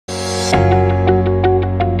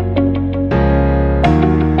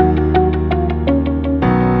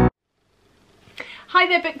Hi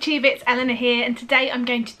there Booktube, it's Eleanor here, and today I'm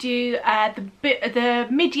going to do the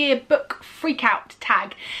mid-year book freakout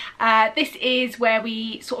tag. This is where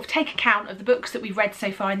we sort of take account of the books that we've read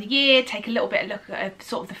so far in the year, take a little bit of a look at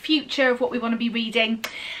sort of the future of what we want to be reading,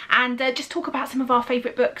 and just talk about some of our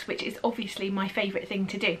favourite books, which is obviously my favourite thing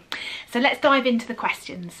to do. So let's dive into the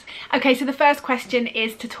questions. Okay, so the first question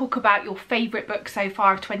is to talk about your favourite book so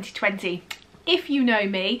far of 2020. If you know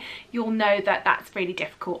me, you'll know that that's really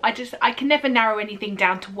difficult. I can never narrow anything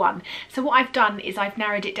down to one. So what I've done is I've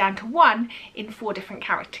narrowed it down to one in 4 different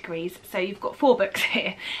categories. So you've got 4 books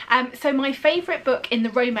here. So my favourite book in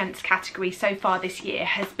the romance category so far this year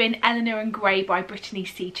has been Eleanor and Grey by Brittany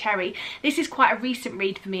C. Cherry. This is quite a recent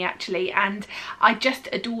read for me actually, and I just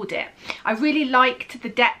adored it. I really liked the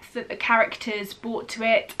depth that the characters brought to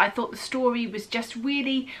it. I thought the story was just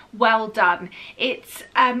really well done.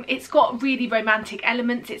 It's got really romantic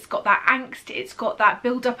elements, it's got that angst, it's got that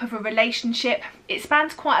build-up of a relationship. It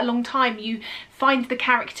spans quite a long time. You find the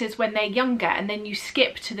characters when they're younger and then you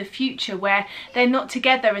skip to the future where they're not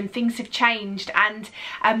together and things have changed, and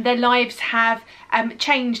their lives have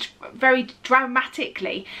changed very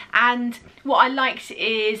dramatically. And what I liked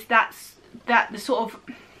is that the sort of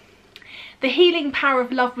the healing power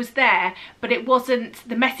of love was there, but it wasn't,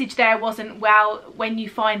 the message there wasn't, well, when you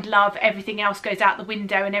find love everything else goes out the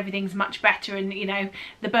window and everything's much better and, you know,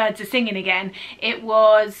 the birds are singing again. It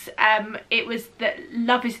was that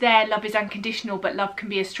love is there, love is unconditional, but love can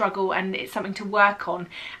be a struggle and it's something to work on,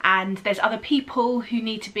 and there's other people who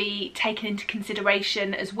need to be taken into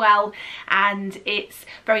consideration as well, and it's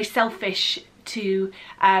very selfish to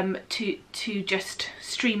just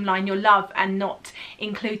streamline your love and not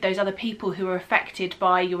include those other people who are affected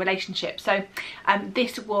by your relationship. So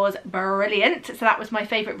this was brilliant. So that was my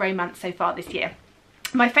favourite romance so far this year.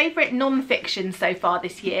 My favourite non-fiction so far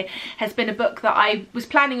this year has been a book that I was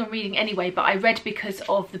planning on reading anyway, but I read because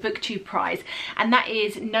of the Booktube prize, and that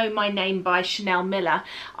is Know My Name by Chanel Miller.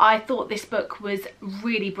 I thought this book was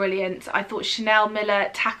really brilliant. I thought Chanel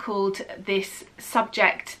Miller tackled this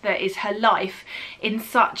subject that is her life in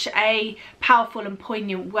such a powerful and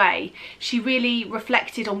poignant way. She really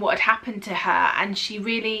reflected on what had happened to her, and she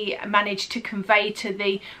really managed to convey to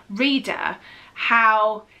the reader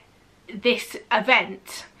how this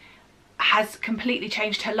event has completely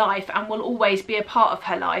changed her life and will always be a part of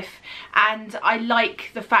her life. And I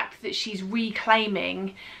like the fact that she's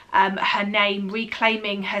reclaiming her name,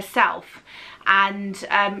 reclaiming herself, and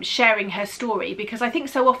sharing her story, because I think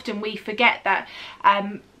so often we forget that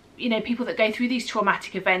you know, people that go through these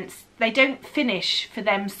traumatic events, they don't finish for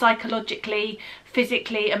them psychologically,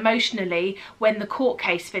 physically, emotionally when the court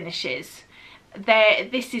case finishes.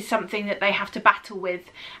 This is something that they have to battle with,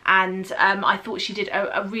 and I thought she did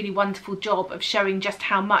a really wonderful job of showing just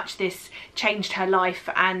how much this changed her life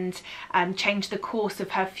and changed the course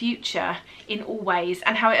of her future in all ways,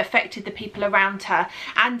 and how it affected the people around her,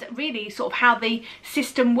 and really sort of how the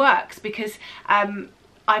system works, because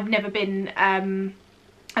I've never been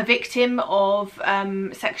a victim of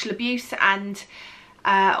sexual abuse and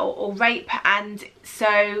or rape, and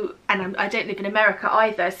I don't live in America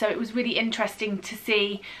either, so it was really interesting to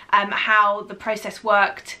see how the process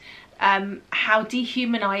worked, how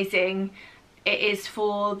dehumanizing it is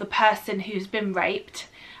for the person who's been raped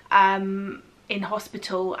in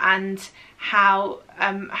hospital, and how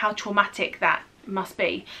traumatic that must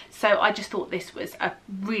be. So I just thought this was a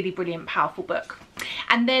really brilliant, powerful book.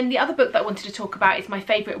 And then the other book that I wanted to talk about is my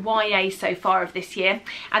favourite YA so far of this year,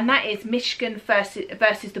 and that is Michigan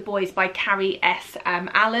versus the Boys by Carrie S.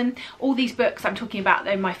 Allen. All these books I'm talking about,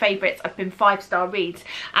 they're my favourites. I've been 5-star reads,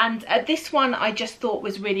 and this one I just thought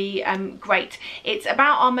was really great. It's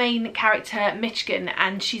about our main character Michigan,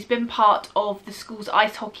 and she's been part of the school's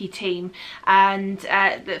ice hockey team, and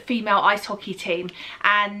the female ice hockey team,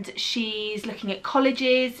 and she's looking at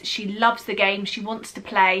colleges. She loves the game, she wants to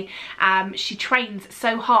play, she trains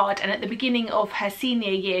so hard, and at the beginning of her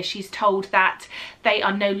senior year she's told that they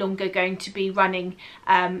are no longer going to be running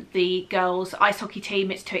the girls' ice hockey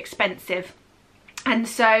team, it's too expensive. And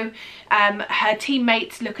so her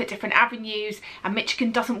teammates look at different avenues, and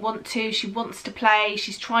Michigan doesn't want to. She wants to play,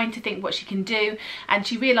 she's trying to think what she can do, and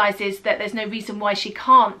she realises that there's no reason why she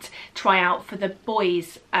can't try out for the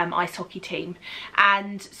boys' ice hockey team,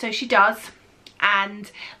 and so she does.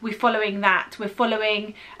 And we're following that. We're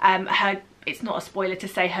following her it's not a spoiler to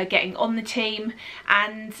say, her getting on the team,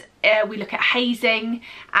 and we look at hazing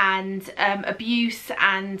and abuse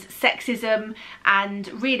and sexism,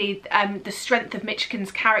 and really the strength of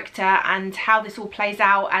Michigan's character and how this all plays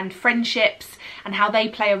out, and friendships and how they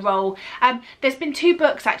play a role. There's been 2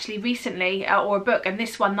 books actually recently, or a book and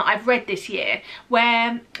this one, that I've read this year,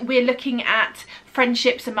 where we're looking at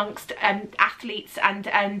friendships amongst athletes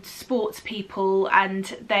and sports people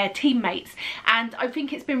and their teammates, and I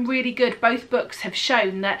think it's been really good. Both books have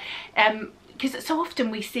shown that because so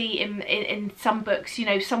often we see in some books, you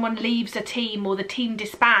know, someone leaves a team, or the team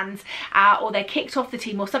disbands, or they're kicked off the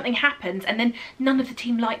team, or something happens, and then none of the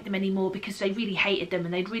team liked them anymore because they really hated them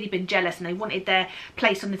and they'd really been jealous and they wanted their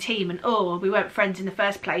place on the team, and oh, we weren't friends in the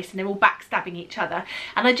first place, and they're all backstabbing each other.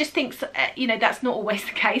 And I just think, you know, that's not always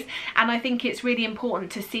the case, and I think it's really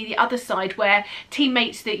important to see the other side, where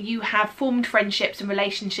teammates that you have formed friendships and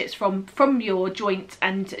relationships from your joint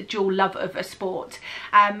and dual love of a sport,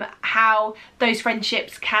 how those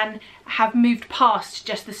friendships can have moved past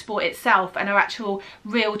just the sport itself and are actual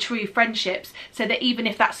real true friendships, so that even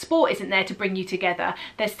if that sport isn't there to bring you together,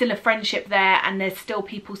 there's still a friendship there and there's still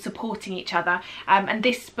people supporting each other, and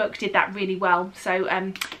this book did that really well, so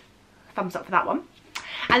thumbs up for that one.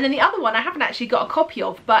 And then the other one I haven't actually got a copy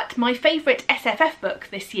of, but my favourite SFF book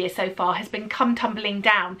this year so far has been Come Tumbling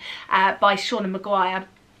Down by Shauna Maguire.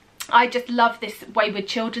 I just love this Wayward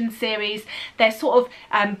Children series. They're sort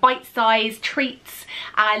of bite-sized treats.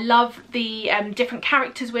 I love the different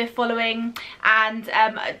characters we're following, and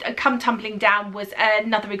Come Tumbling Down was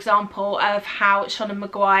another example of how Shauna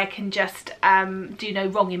Maguire can just do no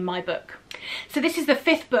wrong in my book. So this is the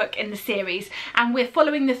 5th book in the series, and we're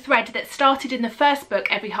following the thread that started in the first book,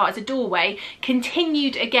 Every Heart is a Doorway,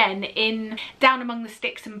 continued again in Down Among the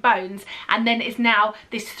Sticks and Bones, and then is now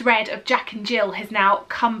this thread of Jack and Jill has now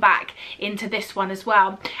come back into this one as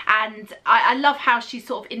well. And I love how she's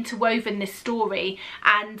sort of interwoven this story,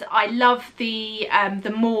 and I love the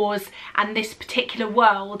moors and this particular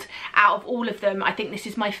world. Out of all of them, I think this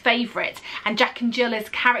is my favourite, and Jack and Jill as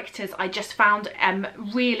characters I just found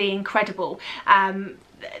really incredible.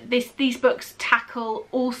 These books tackle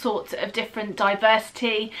all sorts of different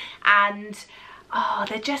diversity, and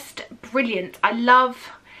they're just brilliant. I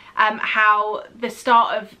love how the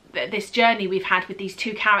start of this journey we've had with these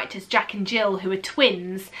 2 characters, Jack and Jill, who are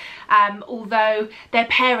twins, although their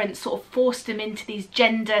parents sort of forced them into these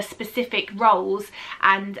gender specific roles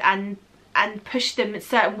and pushed them in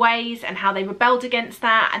certain ways, and how they rebelled against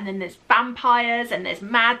that. And then there's vampires, and there's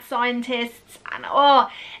mad scientists, and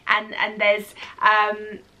there's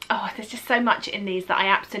just so much in these that I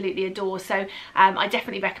absolutely adore. So I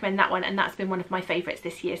definitely recommend that one, and that's been one of my favourites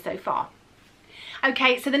this year so far.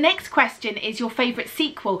 Okay, so the next question is your favourite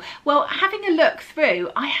sequel. Well, having a look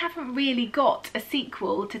through, I haven't really got a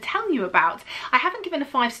sequel to tell you about. I haven't given a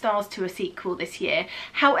 5 stars to a sequel this year.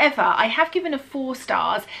 However, I have given a 4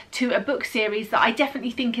 stars to a book series that I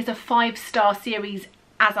definitely think is a 5-star series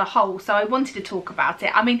as a whole, so I wanted to talk about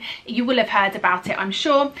it. I mean, you will have heard about it, I'm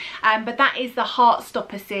sure, but that is the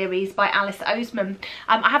Heartstopper series by Alice Oseman.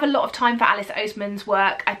 I have a lot of time for Alice Oseman's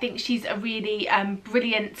work. I think she's a really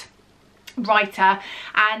brilliant writer,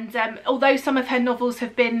 and although some of her novels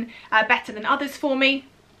have been better than others for me,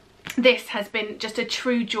 this has been just a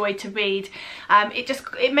true joy to read.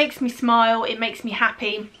 It makes me smile, it makes me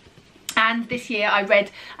happy. And this year I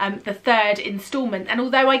read the 3rd instalment, and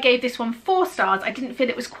although I gave this one 4 stars, I didn't feel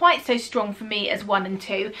it was quite so strong for me as 1 and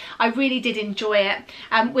 2. I really did enjoy it.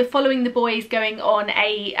 We're following the boys going on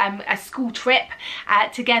a school trip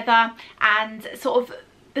together, and sort of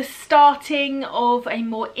the starting of a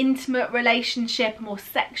more intimate relationship, a more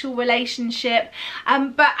sexual relationship,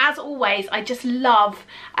 but as always I just love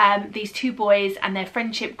these 2 boys and their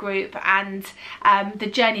friendship group, and the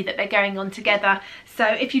journey that they're going on together. So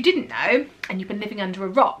if you didn't know, and you've been living under a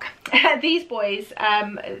rock, these books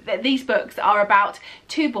are about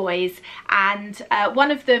 2 boys, and one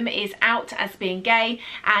of them is out as being gay,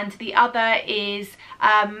 and the other is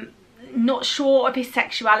not sure of his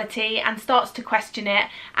sexuality and starts to question it,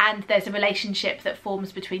 and there's a relationship that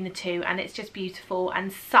forms between the 2, and it's just beautiful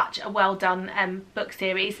and such a well done book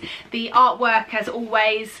series. The artwork, as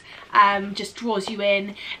always, just draws you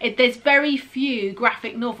in. There's very few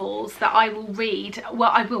graphic novels that I will read,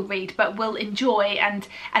 well I will read, but will enjoy, and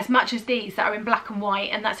as much as these that are in black and white,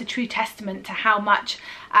 and that's a true testament to how much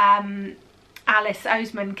Alice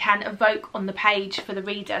Oseman can evoke on the page for the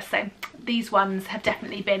reader. So these ones have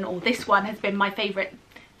definitely been, or this one has been my favourite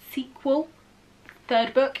sequel,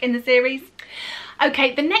 3rd book in the series.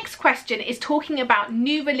 Okay, the next question is talking about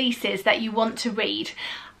new releases that you want to read.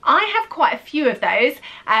 I have quite a few of those,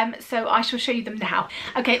 so I shall show you them now.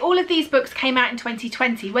 Okay, all of these books came out in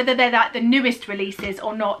 2020, whether they're like the newest releases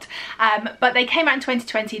or not, but they came out in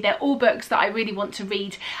 2020. They're all books that I really want to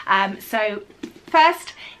read. So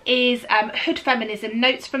first is Hood Feminism,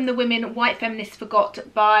 Notes from the Women White Feminists Forgot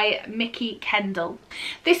by Mickey Kendall.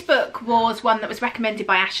 This book was one that was recommended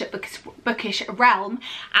by Ash at Bookish Realm,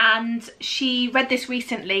 and she read this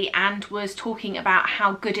recently and was talking about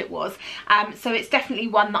how good it was. So it's definitely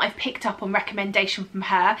one that I've picked up on recommendation from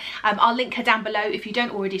her. I'll link her down below. If you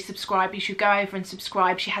don't already subscribe, you should go over and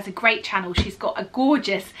subscribe. She has a great channel. She's got a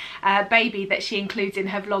gorgeous baby that she includes in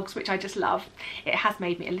her vlogs, which I just love. It has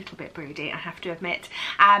made me a little bit broody, I have to admit.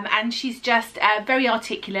 And she's just very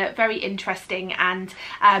articulate, very interesting, and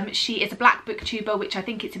she is a black booktuber, which I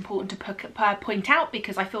think it's important to point out,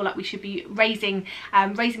 because I feel like we should be raising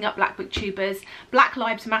up black booktubers. Black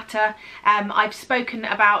Lives Matter. I've spoken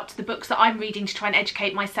about the books that I'm reading to try and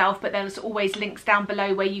educate myself, but there's always links down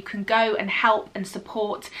below where you can go and help and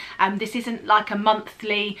support. This isn't like a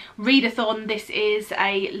monthly readathon. This is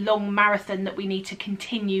a long marathon that we need to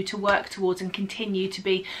continue to work towards and continue to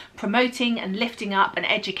be promoting and lifting up and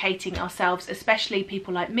educating ourselves, especially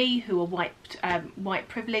people like me who are white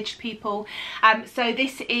privileged people. So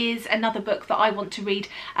this is another book that I want to read,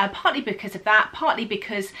 partly because of that, partly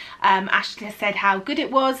because Ashley said how good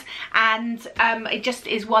it was, and it just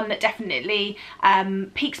is one that definitely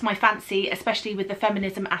piques my fancy, especially with the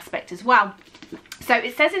feminism aspect as well. So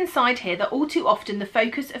it says inside here that all too often the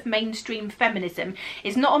focus of mainstream feminism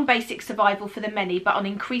is not on basic survival for the many, but on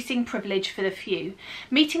increasing privilege for the few.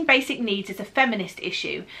 Meeting basic needs is a feminist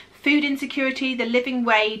issue. Food insecurity, the living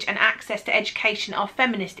wage and access to education are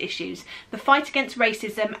feminist issues. The fight against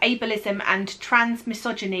racism, ableism and trans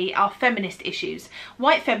misogyny are feminist issues.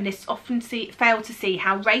 White feminists often fail to see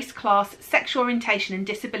how race, class, sexual orientation and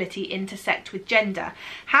disability intersect with gender.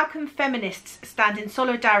 How can feminists stand in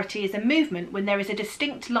solidarity as a movement when there is a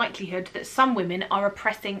distinct likelihood that some women are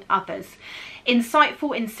oppressing others?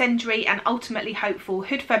 Insightful, incendiary and ultimately hopeful,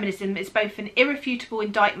 Hood Feminism is both an irrefutable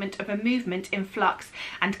indictment of a movement in flux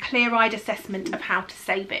and clear-eyed assessment of how to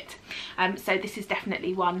save it. So this is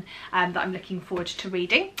definitely one that I'm looking forward to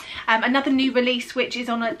reading. Another new release, which is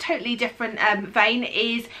on a totally different vein,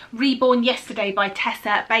 is Reborn Yesterday by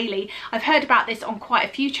Tessa Bailey. I've heard about this on quite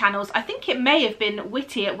a few channels. I think it may have been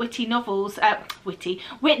Whitney at Whitty Novels,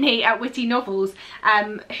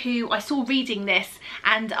 who I saw reading this,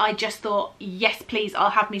 and I just thought, yes please, I'll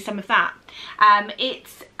have me some of that.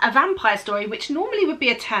 It's a vampire story, which normally would be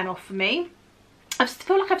a turn off for me. I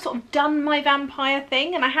feel like I've sort of done my vampire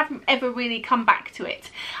thing and I haven't ever really come back to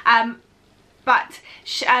it. But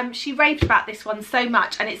she raved about this one so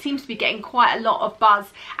much, and it seems to be getting quite a lot of buzz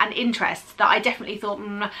and interest, that I definitely thought,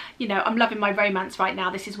 you know, I'm loving my romance right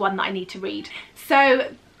now. This is one that I need to read.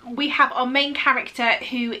 So we have our main character,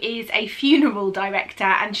 who is a funeral director,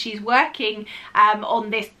 and she's working on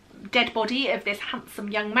this dead body of this handsome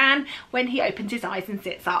young man when he opens his eyes and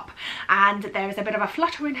sits up, and there is a bit of a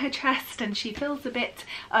flutter in her chest and she feels a bit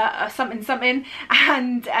something,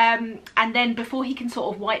 and then before he can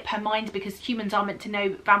sort of wipe her mind, because humans are meant to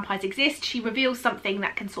know vampires exist, she reveals something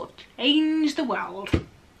that can sort of change the world.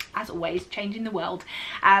 As always, changing the world,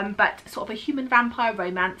 but sort of a human vampire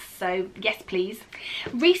romance, so yes please.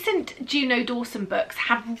 Recent Juno Dawson books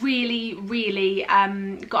have really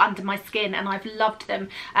got under my skin and I've loved them.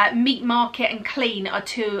 Meat Market and Clean are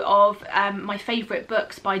two of my favourite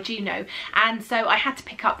books by Juno, and so I had to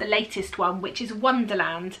pick up the latest one, which is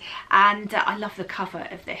Wonderland, and I love the cover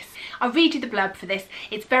of this. I'll read you the blurb for this.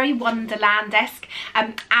 It's very Wonderland-esque.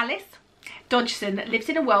 Alice Dodgson lives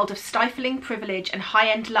in a world of stifling privilege and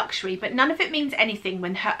high-end luxury, but none of it means anything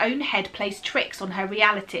when her own head plays tricks on her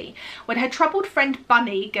reality. When her troubled friend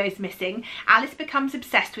Bunny goes missing, Alice becomes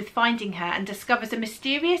obsessed with finding her and discovers a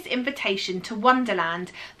mysterious invitation to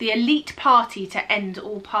Wonderland, the elite party to end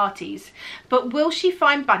all parties. But will she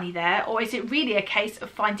find Bunny there, or is it really a case of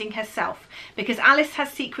finding herself? Because Alice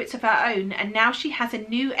has secrets of her own, and now she has a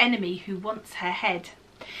new enemy who wants her head.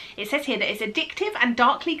 It says here that it's addictive and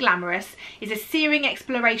darkly glamorous, is a searing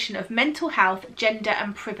exploration of mental health, gender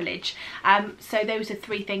and privilege. So those are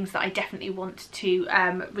three things that I definitely want to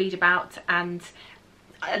read about, and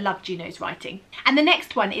I love Juno's writing. And the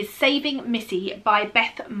next one is Saving Missy by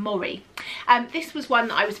Beth Morey. This was one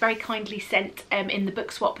that I was very kindly sent in the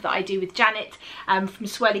book swap that I do with Janet from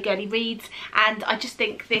Swirly Girly Reads, and I just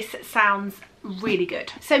think this sounds really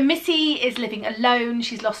good. So Missy is living alone.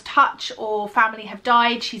 She's lost touch, or family have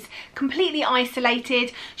died. She's completely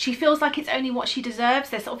isolated. She feels like it's only what she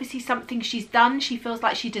deserves. There's obviously something she's done. She feels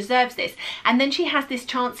like she deserves this. And then she has this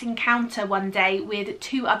chance encounter one day with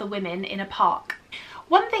two other women in a park.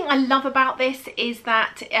 One thing I love about this is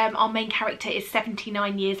that our main character is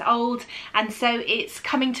 79 years old, and so it's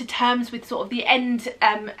coming to terms with sort of the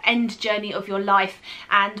end journey of your life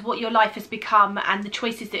and what your life has become and the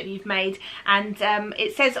choices that you've made. And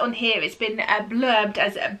it says on here it's been blurbed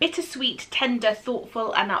as bittersweet, tender,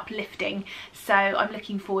 thoughtful and uplifting. So I'm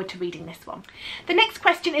looking forward to reading this one. The next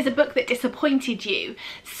question is a book that disappointed you.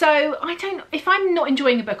 So if I'm not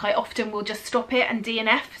enjoying a book, I often will just stop it and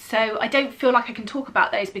DNF. So I don't feel like I can talk about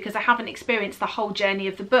those because I haven't experienced the whole journey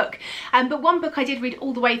of the book. But one book I did read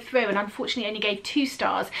all the way through and unfortunately only gave 2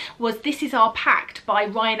 stars was This Is Our Pact by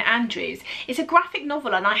Ryan Andrews. It's a graphic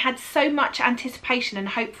novel and I had so much anticipation and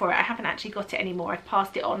hope for it. I haven't actually got it anymore. I've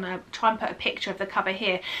passed it on. I'll try and put a picture of the cover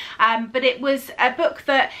here. But it was a book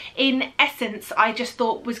that in essence I just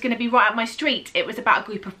thought was going to be right up my street. It was about a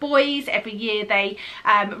group of boys. Every year they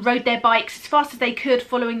rode their bikes as fast as they could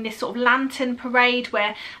following this sort of lantern parade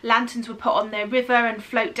where lanterns were put on their river and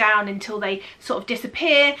float down until they sort of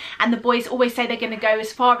disappear, and the boys always say they're going to go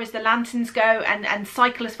as far as the lanterns go and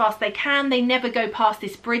cycle as fast as they can. They never go past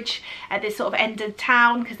this bridge at this sort of end of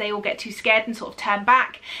town because they all get too scared and sort of turn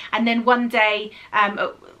back. And then one day,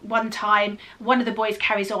 one time, one of the boys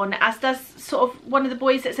carries on, as does sort of one of the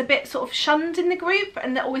boys that's a bit sort of shunned in the group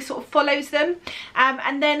and that always sort of follows them.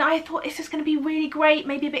 And then I thought this was going to be really great,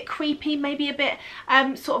 maybe a bit creepy, maybe a bit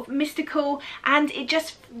sort of mystical, and it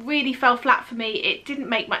just really fell flat for me. It didn't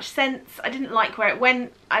make much sense. I didn't like where it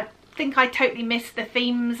went. I think I totally missed the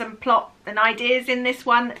themes and plot and ideas in this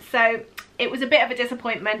one, so it was a bit of a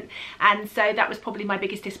disappointment, and so that was probably my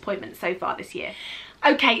biggest disappointment so far this year.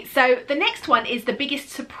 Okay, so the next one is the biggest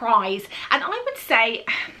surprise, and I would say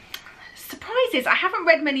surprises, I haven't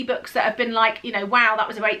read many books that have been like, you know, wow, that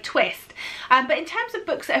was a great twist. But in terms of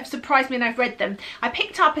books that have surprised me and I've read them, I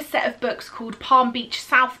picked up a set of books called Palm Beach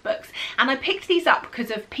South books, and I picked these up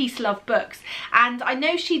because of Peace Love Books, and I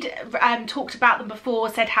know she'd talked about them before,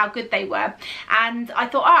 said how good they were, and I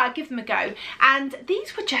thought, oh, I'll give them a go. And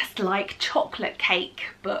these were just like chocolate cake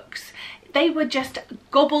books. They were just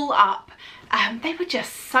gobble up. They were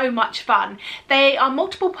just so much fun. They are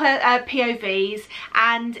multiple POVs,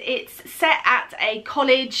 and it's set at a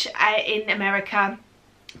college in America,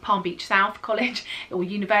 Palm Beach South College or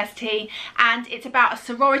University, and it's about a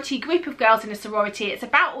sorority, group of girls in a sorority. It's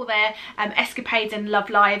about all their escapades and love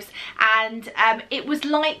lives, and it was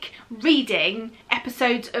like reading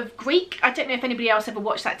episodes of Greek. I don't know if anybody else ever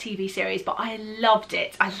watched that TV series, but I loved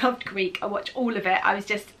it. I loved Greek. I watched all of it. I was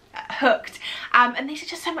just hooked. And these are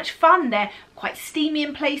just so much fun. They're quite steamy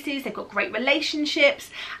in places. They've got great relationships.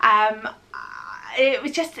 It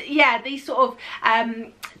was just, yeah, these sort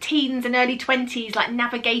of teens and early 20s like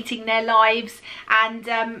navigating their lives,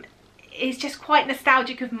 and it's just quite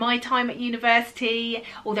nostalgic of my time at university,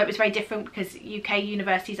 although it was very different because UK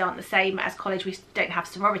universities aren't the same as college. We don't have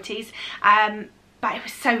sororities. But it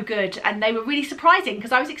was so good, and they were really surprising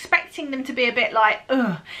because I was expecting them to be a bit like,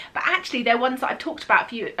 ugh. But actually they're ones that I've talked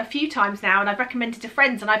about a few times now, and I've recommended to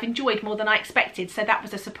friends, and I've enjoyed more than I expected, so that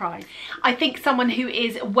was a surprise. I think someone who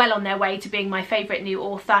is well on their way to being my favourite new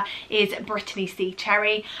author is Brittany C.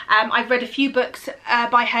 Cherry. I've read a few books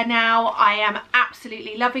by her now. I am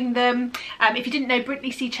absolutely loving them. If you didn't know,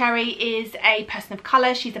 Brittany C. Cherry is a person of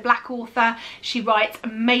colour. She's a black author. She writes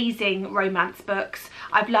amazing romance books.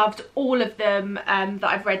 I've loved all of them that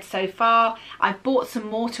I've read so far. I've bought some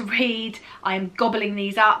more to read. I am gobbling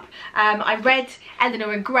these up. I read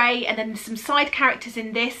Eleanor and Gray, and then there's some side characters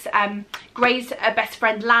in this. Gray's best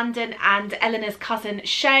friend Landon and Eleanor's cousin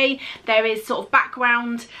Shay. There is sort of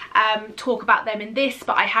background talk about them in this,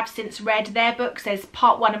 but I have since read their books. There's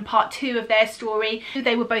part 1 and part 2 of their story.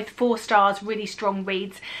 They were both 4 stars, really strong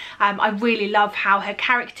reads. I really love how her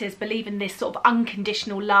characters believe in this sort of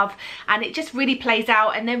unconditional love, and it just really plays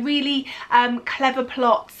out, and they're really clever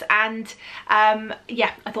plots, and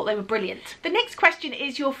yeah, I thought they were brilliant. The next question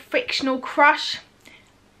is your fictional crush.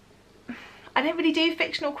 I don't really do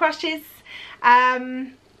fictional crushes.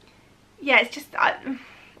 Yeah, it's just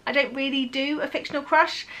I don't really do a fictional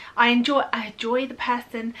crush. I enjoy the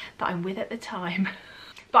person that I'm with at the time.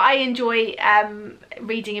 But I enjoy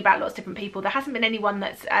reading about lots of different people. There hasn't been anyone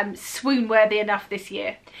that's swoon worthy enough this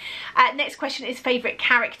year. Next question is favourite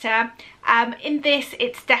character. In this,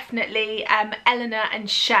 it's definitely Eleanor and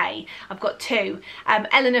Shay. I've got 2.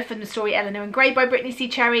 Eleanor from the story Eleanor and Gray by Brittany C.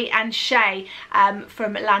 Cherry, and Shay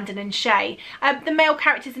from Landon and Shay. The male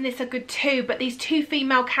characters in this are good too, but these 2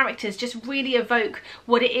 female characters just really evoke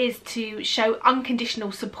what it is to show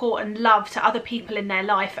unconditional support and love to other people in their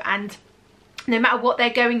life, and no matter what they're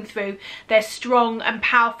going through, they're strong and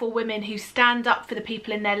powerful women who stand up for the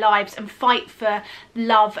people in their lives and fight for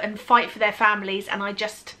love and fight for their families. And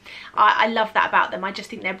I love that about them. I just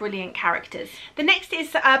think they're brilliant characters. The next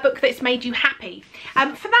is a book that's made you happy.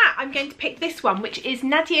 For that, I'm going to pick this one, which is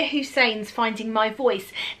Nadia Hussein's Finding My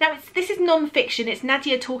Voice. Now, this is non-fiction. It's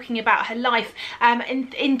Nadia talking about her life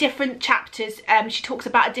in different chapters. She talks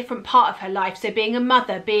about a different part of her life. So being a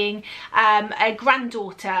mother, being a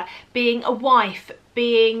granddaughter, being a wife,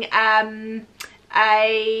 being a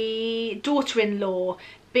daughter-in-law,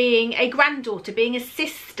 being a granddaughter, being a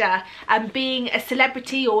sister, being a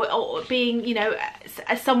celebrity, or being, you know,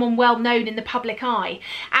 someone well known in the public eye.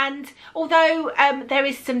 And although there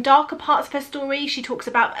is some darker parts of her story, she talks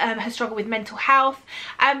about her struggle with mental health,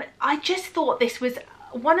 I just thought this was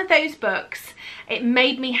one of those books. It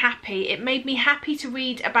made me happy. It made me happy to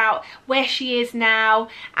read about where she is now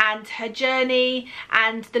and her journey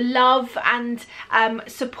and the love and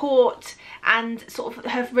support and sort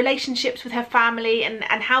of her relationships with her family and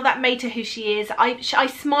how that made her who she is. I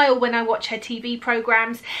smile when I watch her TV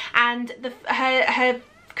programmes, and her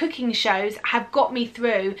cooking shows have got me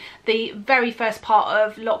through the very first part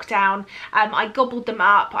of lockdown. I gobbled them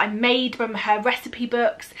up. I made from her recipe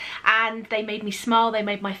books and they made me smile. They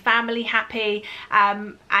made my family happy,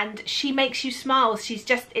 and she makes you smile.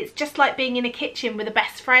 It's just like being in a kitchen with a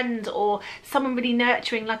best friend or someone really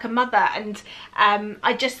nurturing like a mother. And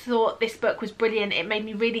I just thought this book was brilliant. It made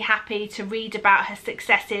me really happy to read about her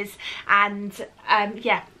successes, and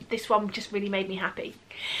yeah, this one just really made me happy.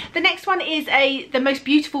 The next one is the most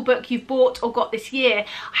beautiful book you've bought or got this year.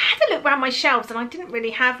 I had a look around my shelves and I didn't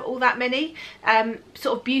really have all that many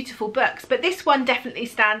sort of beautiful books, but this one definitely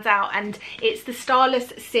stands out, and it's The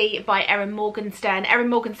Starless Sea by Erin Morgenstern. Erin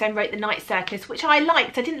Morgenstern wrote The Night Circus, which I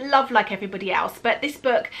liked. I didn't love like everybody else, but this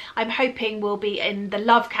book I'm hoping will be in the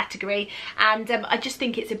love category, and I just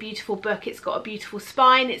think it's a beautiful book. It's got a beautiful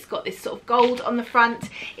spine, it's got this sort of gold on the front,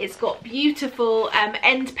 it's got beautiful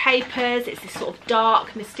end papers, it's this sort of dark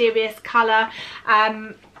mysterious colour,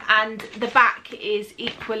 and the back is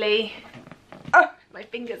equally, oh, my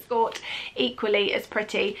fingers caught, equally as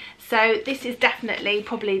pretty. So this is definitely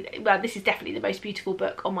this is definitely the most beautiful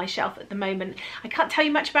book on my shelf at the moment. I can't tell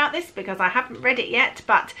you much about this because I haven't read it yet,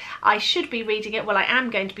 but I should be reading it. Well, I am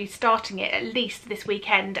going to be starting it at least this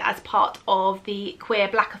weekend as part of the Queer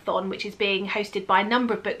Blackathon, which is being hosted by a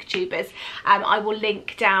number of booktubers. I will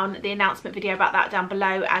link down the announcement video about that down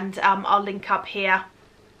below, and I'll link up here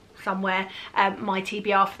somewhere my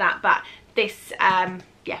TBR for that. But this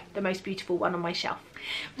yeah, the most beautiful one on my shelf.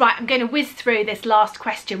 Right, I'm going to whiz through this last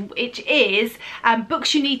question, which is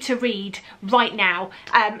books you need to read right now.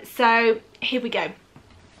 So here we go.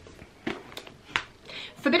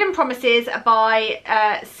 Forbidden Promises by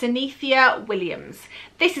Synethia Williams.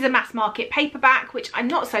 This is a mass market paperback, which I'm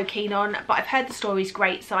not so keen on, but I've heard the story's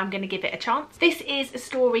great, so I'm going to give it a chance. This is a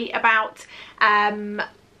story about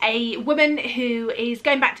a woman who is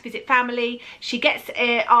going back to visit family. She gets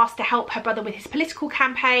asked to help her brother with his political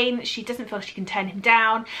campaign. She doesn't feel she can turn him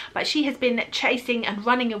down, but she has been chasing and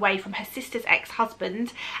running away from her sister's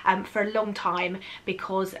ex-husband for a long time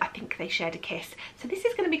because I think they shared a kiss. So this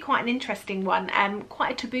is going to be quite an interesting one,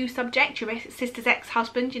 quite a taboo subject, your sister's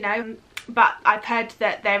ex-husband, you know, but I've heard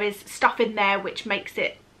that there is stuff in there which makes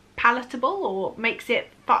it palatable or makes it,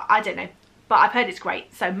 I don't know. But I've heard it's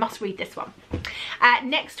great, so must read this one.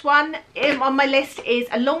 Next one on my list is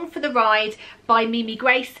Along for the Ride by Mimi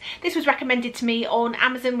Grace. This was recommended to me on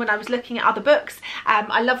Amazon when I was looking at other books.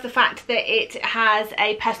 I love the fact that it has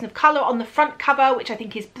a person of colour on the front cover, which I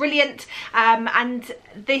think is brilliant. And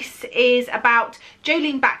this is about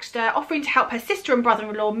Jolene Baxter offering to help her sister and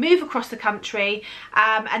brother-in-law move across the country,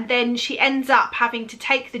 and then she ends up having to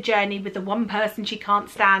take the journey with the one person she can't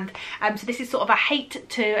stand. So this is sort of a hate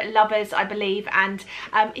to lovers, I believe, and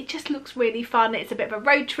it just looks really fun. It's a bit of a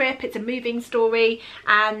road trip, it's a moving story,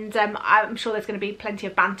 and I'm sure there's going to be plenty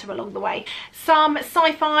of banter along the way. Some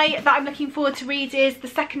sci-fi that I'm looking forward to read is the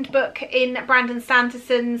second book in Brandon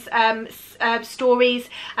Sanderson's stories.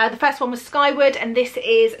 The first one was Skyward, and this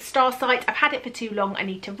is Starsight. I've had it for too long, I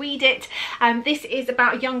need to read it. This is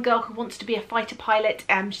about a young girl who wants to be a fighter pilot.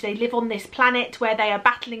 They live on this planet where they are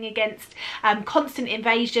battling against constant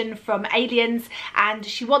invasion from aliens, and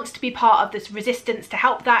she wants to be part of this resistance to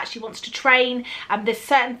help that. She wants to train. There's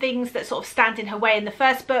certain things that sort of stand in her way in the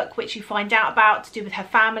first book, which you find out about, to do with her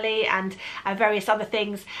family and various other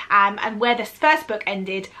things. And where this first book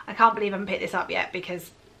ended, I can't believe I haven't picked this up yet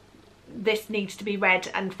because this needs to be read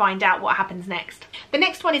and find out what happens next. The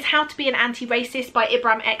next one is How to Be an Anti-Racist by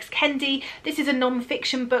Ibram X. Kendi. This is a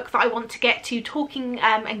non-fiction book that I want to get to, talking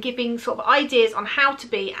and giving sort of ideas on how to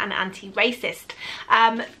be an anti-racist.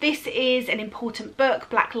 This is an important book.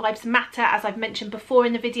 Black Lives Matter, as I've mentioned before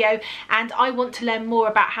in the video, and I want to learn more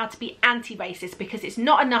about how to be anti-racist, because it's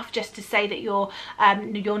not enough just to say that you're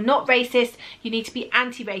not racist. You need to be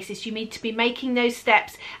anti-racist. You need to be making those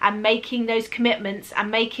steps and making those commitments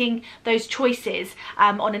and making those choices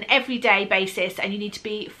on an everyday basis, and you need to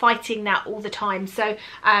be fighting that all the time. So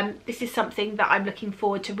this is something that I'm looking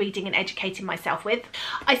forward to reading and educating myself with.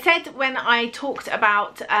 I said when I talked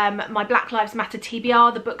about my Black Lives Matter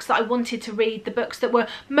TBR, the books that I wanted to read, the books that were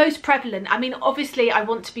most prevalent. I mean, obviously I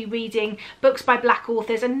want to be reading books by black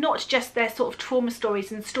authors, and not just their sort of trauma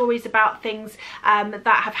stories and stories about things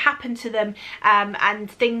that have happened to them, and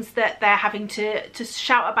things that they're having to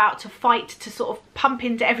shout about, to fight, to sort of pump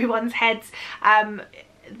into everyone's heads,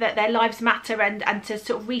 that their lives matter, and to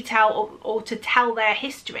sort of retell or to tell their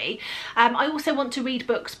history. I also want to read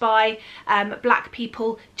books by black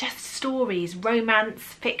people, just stories, romance,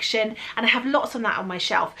 fiction, and I have lots of that on my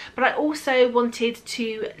shelf. But I also wanted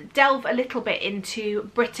to delve a little bit into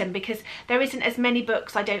Britain, because there isn't as many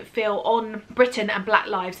books, I don't feel, on Britain and black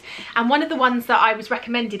lives. And one of the ones that I was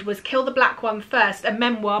recommended was Kill the Black One First, a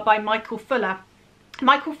memoir by Michael Fuller.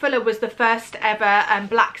 Michael Fuller was the first ever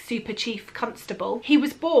black super chief constable. He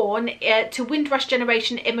was born to Windrush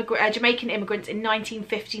generation Jamaican immigrants in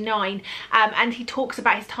 1959, and he talks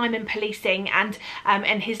about his time in policing and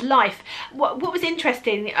his life. What was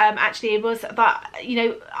interesting actually was that, you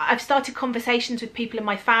know, I've started conversations with people in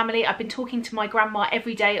my family. I've been talking to my grandma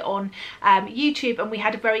every day on YouTube, and we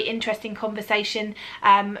had a very interesting conversation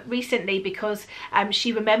recently, because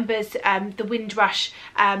she remembers the Windrush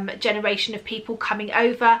generation of people coming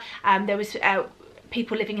over. There was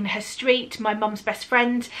people living in her street. My mum's best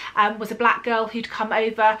friend was a black girl who'd come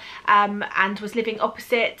over and was living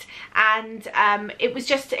opposite, and it was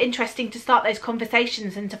just interesting to start those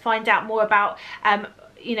conversations and to find out more about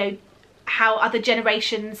you know, how other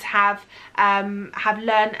generations have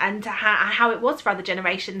learned, and how it was for other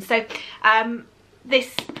generations. So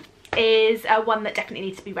this is one that definitely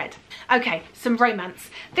needs to be read. Okay, some romance.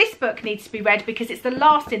 This book needs to be read because it's the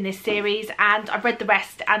last in this series, and I've read the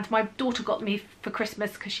rest, and my daughter got me for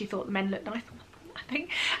Christmas because she thought the men looked nice, I think.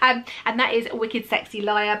 And that is Wicked Sexy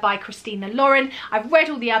Liar by Christina Lauren. I've read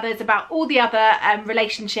all the others about all the other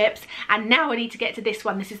relationships, and now I need to get to this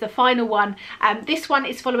one. This is the final one. This one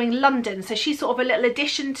is following London, so she's sort of a little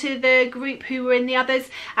addition to the group who were in the others.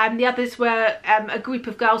 The others were a group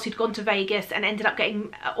of girls who'd gone to Vegas and ended up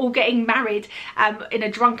getting married in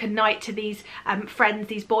a drunken night to these friends,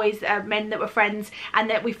 these boys, men that were friends, and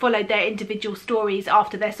that we followed their individual stories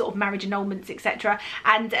after their sort of marriage annulments, etc.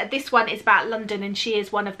 And this one is about London, and she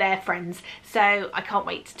is one of their friends, so I can't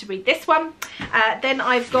wait to read this one. Then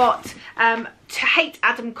I've got To Hate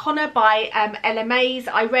Adam Connor by Ella Mays.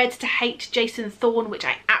 I read To Hate Jason Thorne, which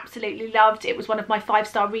I absolutely loved. It was one of my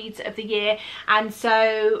 5-star reads of the year, and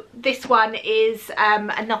so this one is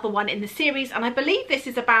another one in the series, and I believe this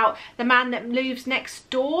is about the man that moves next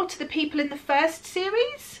door to the people in the first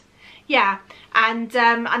series. Yeah, and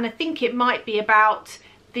I think it might be about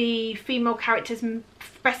the female character's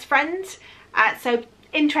best friend. So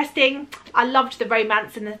interesting. I loved the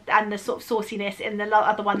romance and the sort of sauciness in the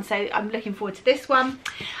other one, so I'm looking forward to this one.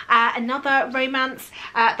 Another romance,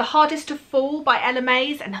 The Hardest to Fall by Ella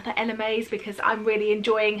Mays. Another Ella Mays, because I'm really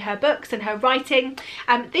enjoying her books and her writing.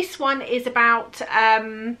 This one is about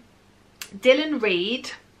Dylan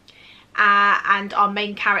Reed and our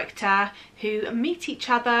main character, who meet each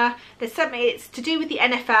other. There's something, it's to do with the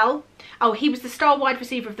NFL. Oh, he was the star wide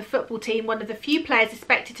receiver of the football team, one of the few players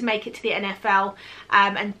expected to make it to the NFL.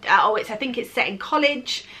 I think it's set in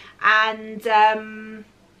college, and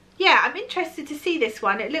yeah, I'm interested to see this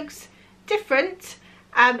one. It looks different.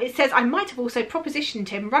 It says, I might have also propositioned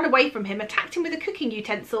him, run away from him, attacked him with a cooking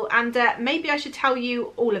utensil, and maybe I should tell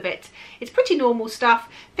you all of it. It's pretty normal stuff,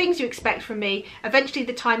 things you expect from me. Eventually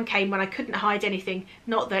the time came when I couldn't hide anything,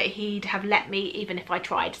 not that he'd have let me even if I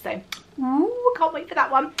tried. So ooh, can't wait for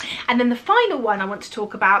that one. And then the final one I want to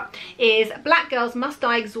talk about is Black Girls Must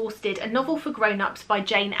Die Exhausted, a novel for grown-ups by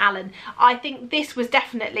Jane Allen. I think this was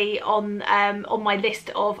definitely on my list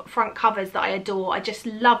of front covers that I adore. I just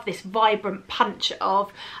love this vibrant punch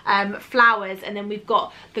of flowers, and then we've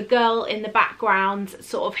got the girl in the background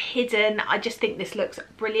sort of hidden. I just think this looks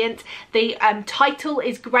brilliant. The title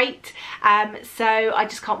is great, so I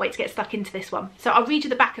just can't wait to get stuck into this one. So I'll read you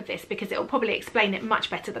the back of this because it will probably explain it much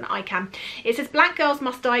better than I can. It's says, Black Girls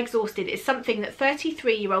Must Die Exhausted is something that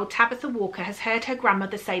 33-year-old Tabitha Walker has heard her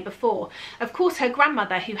grandmother say before. Of course, her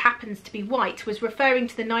grandmother, who happens to be white, was referring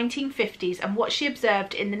to the 1950s and what she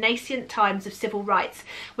observed in the nascent times of civil rights.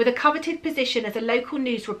 With a coveted position as a local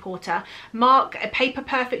news reporter, Mark, a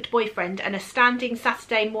paper-perfect boyfriend, and a standing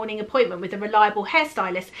Saturday morning appointment with a reliable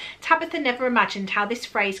hairstylist, Tabitha never imagined how this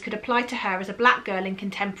phrase could apply to her as a black girl in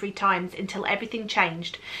contemporary times until everything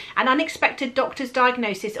changed. An unexpected doctor's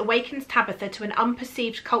diagnosis awakens Tabitha to an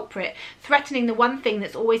unperceived culprit, threatening the one thing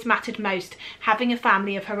that's always mattered most, having a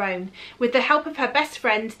family of her own. With the help of her best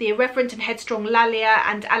friends, the irreverent and headstrong Lalia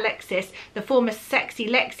and Alexis, the former sexy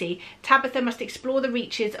Lexi, Tabitha must explore the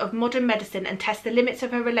reaches of modern medicine and test the limits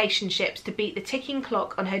of her relationships to beat the ticking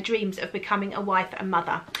clock on her dreams of becoming a wife and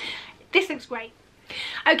mother. This looks great.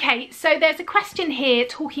 Okay, so there's a question here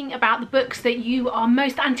talking about the books that you are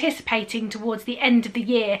most anticipating towards the end of the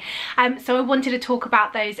year. So I wanted to talk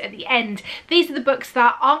about those at the end. These are the books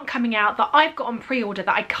that aren't coming out, that I've got on pre-order,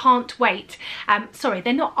 that I can't wait. Sorry,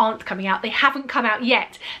 they're not aren't coming out, they haven't come out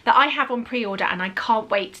yet, that I have on pre-order and I can't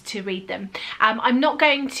wait to read them. I'm not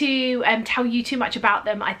going to tell you too much about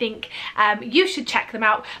them. I think you should check them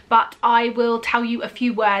out, but I will tell you a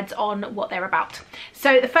few words on what they're about.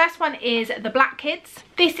 So the first one is The Black Kids.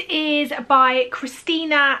 This is by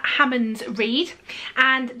Christina Hammonds Reid,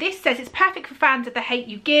 and this says it's perfect for fans of The Hate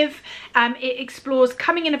U Give. It explores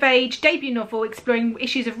coming of age debut novel exploring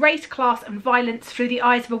issues of race, class and violence through the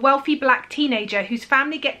eyes of a wealthy black teenager whose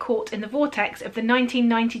family get caught in the vortex of the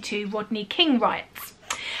 1992 Rodney King riots.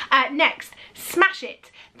 Next, Smash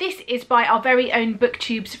It. This is by our very own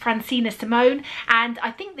Booktubes Francina Simone, and I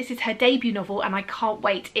think this is her debut novel and I can't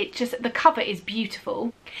wait. The cover is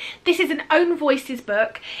beautiful. This is an Own Voices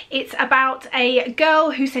book. It's about a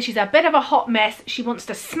girl who says she's a bit of a hot mess. She wants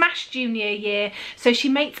to smash junior year, so she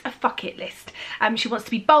makes a fuck it list. She wants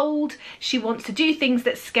to be bold, she wants to do things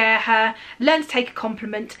that scare her, learn to take a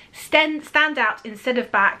compliment, stand out instead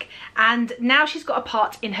of back, and now she's got a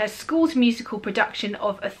part in her school's musical production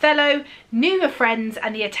of Othello, new friends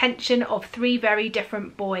and the attention of three very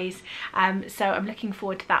different boys. So I'm looking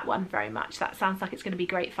forward to that one very much. That sounds like it's going to be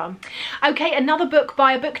great fun. Okay, another book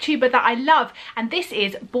by a booktuber that I love, and this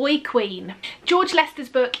is Boy Queen. George Lester's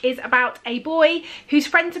book is about a boy whose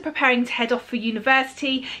friends are preparing to head off for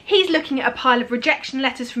university. He's looking at a pile of rejection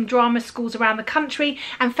letters from drama schools around the country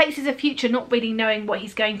and faces a future not really knowing what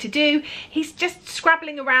he's going to do. He's just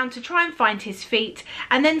scrabbling around to try and find his feet,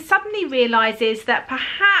 and then suddenly realises that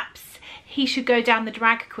perhaps he should go down the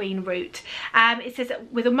drag queen route. It says,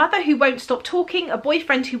 with a mother who won't stop talking, a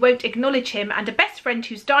boyfriend who won't acknowledge him, and a best friend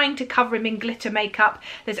who's dying to cover him in glitter makeup,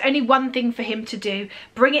 there's only one thing for him to do: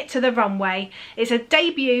 bring it to the runway. It's a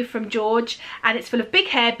debut from George, and it's full of big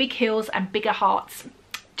hair, big heels and bigger hearts.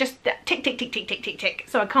 Just tick, tick, tick, tick, tick, tick, tick.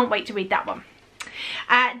 So I can't wait to read that one.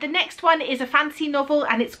 The next one is a fantasy novel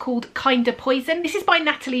and it's called Kinda Poison. This is by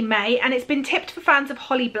Natalie May and it's been tipped for fans of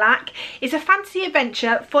Holly Black. It's a fantasy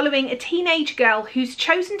adventure following a teenage girl who's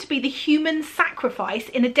chosen to be the human sacrifice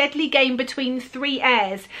in a deadly game between three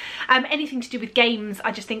heirs. Anything to do with games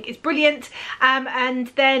I just think is brilliant. And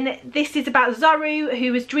then this is about Zaru,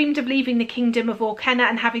 who has dreamed of leaving the kingdom of Orkena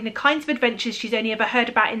and having the kinds of adventures she's only ever heard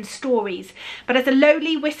about in stories. But as a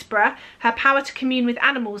lowly whisperer, her power to commune with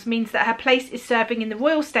animals means that her place is serving in the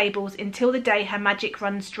royal stables until the day her magic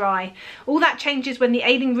runs dry. All that changes when the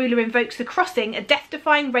ailing ruler invokes the Crossing, a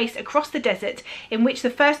death-defying race across the desert in which the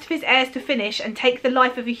first of his heirs to finish and take the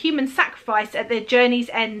life of a human sacrifice at their journey's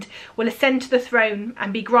end will ascend to the throne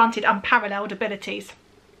and be granted unparalleled abilities.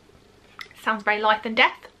 Sounds very life and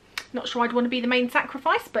death. Not sure I'd want to be the main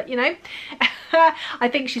sacrifice, but you know. I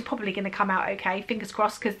think she's probably going to come out okay, fingers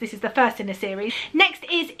crossed, because this is the first in a series. Next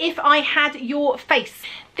is If I Had Your Face.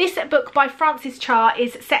 This book by Frances Cha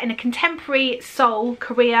is set in a contemporary Seoul,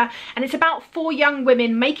 Korea, and it's about four young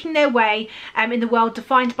women making their way in the world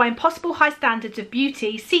defined by impossible high standards of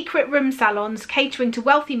beauty, secret room salons catering to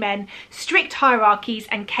wealthy men, strict hierarchies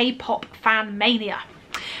and K-pop fan mania.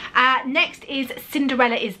 Next is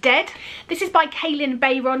Cinderella is Dead. This is by Kaylin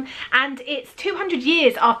Bayron and it's 200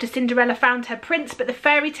 years after Cinderella found her prince, but the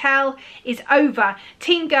fairy tale is over.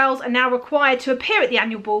 Teen girls are now required to appear at the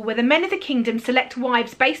annual ball where the men of the kingdom select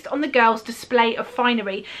wives based on the girls' display of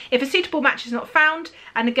finery. If a suitable match is not found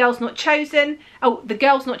and the girl's not chosen,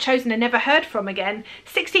 and never heard from again,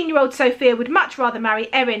 16-year-old Sophia would much rather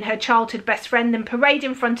marry Erin, her childhood best friend, than parade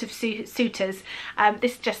in front of suitors.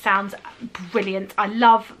 This just sounds brilliant. I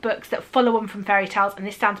love books that follow on from fairy tales, and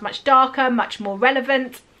this sounds much darker, much more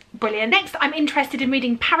relevant. Brilliant. Next, I'm interested in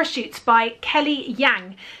reading Parachutes by Kelly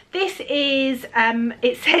Yang. This is,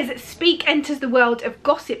 it says, Speak enters the world of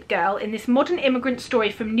Gossip Girl in this modern immigrant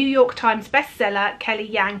story from New York Times bestseller Kelly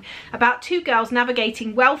Yang about two girls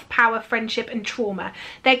navigating wealth, power, friendship and trauma.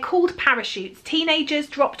 They're called parachutes, teenagers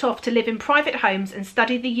dropped off to live in private homes and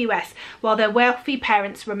study the US while their wealthy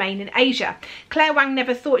parents remain in Asia. Claire Wang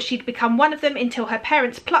never thought she'd become one of them until her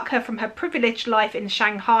parents pluck her from her privileged life in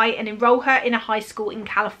Shanghai and enroll her in a high school in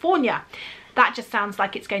California. That just sounds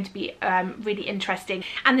like it's going to be really interesting.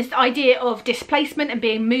 And this idea of displacement and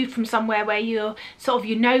being moved from somewhere where you're sort of,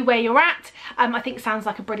 you know where you're at, I think sounds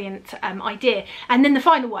like a brilliant idea. And then the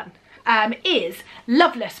final one is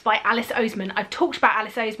Loveless by Alice Oseman. I've talked about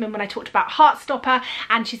Alice Oseman when I talked about Heartstopper,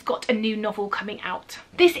 and she's got a new novel coming out.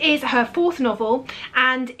 This is her 4th novel,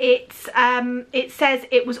 and it says,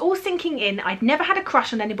 it was all sinking in. I'd never had a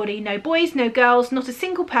crush on anybody, no boys, no girls, not a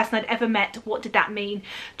single person I'd ever met. What did that mean?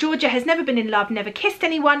 Georgia has never been in love, never kissed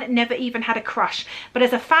anyone, never even had a crush. But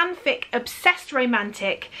as a fanfic obsessed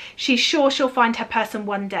romantic, she's sure she'll find her person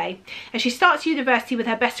one day. As she starts university with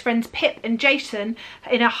her best friends Pip and Jason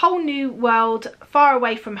in a whole new world far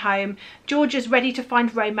away from home, Georgia's ready to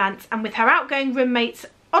find romance, and with her outgoing roommates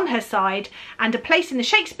on her side and a place in the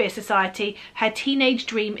Shakespeare Society, her teenage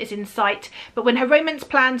dream is in sight. But when her romance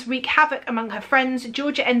plans wreak havoc among her friends,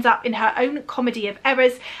 Georgia ends up in her own comedy of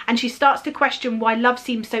errors, and she starts to question why love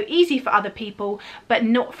seems so easy for other people but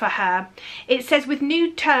not for her. It says, with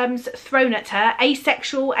new terms thrown at her,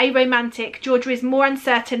 asexual, aromantic, Georgia is more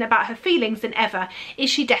uncertain about her feelings than ever. Is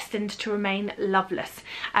she destined to remain loveless?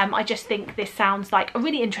 I just think this sounds like a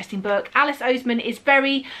really interesting book. Alice Oseman is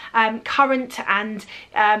very current and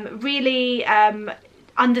really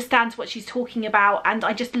understands what she's talking about, and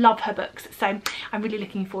I just love her books, so I'm really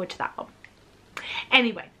looking forward to that one.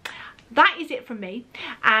 Anyway, that is it from me,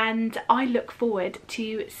 and I look forward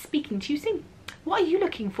to speaking to you soon. What are you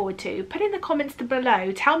looking forward to? Put in the comments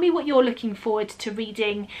below. Tell me what you're looking forward to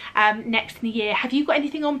reading next in the year. Have you got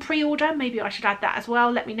anything on pre-order? Maybe I should add that as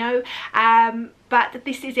well. Let me know. But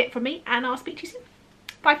this is it from me, and I'll speak to you soon.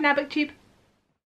 Bye for now, Booktube.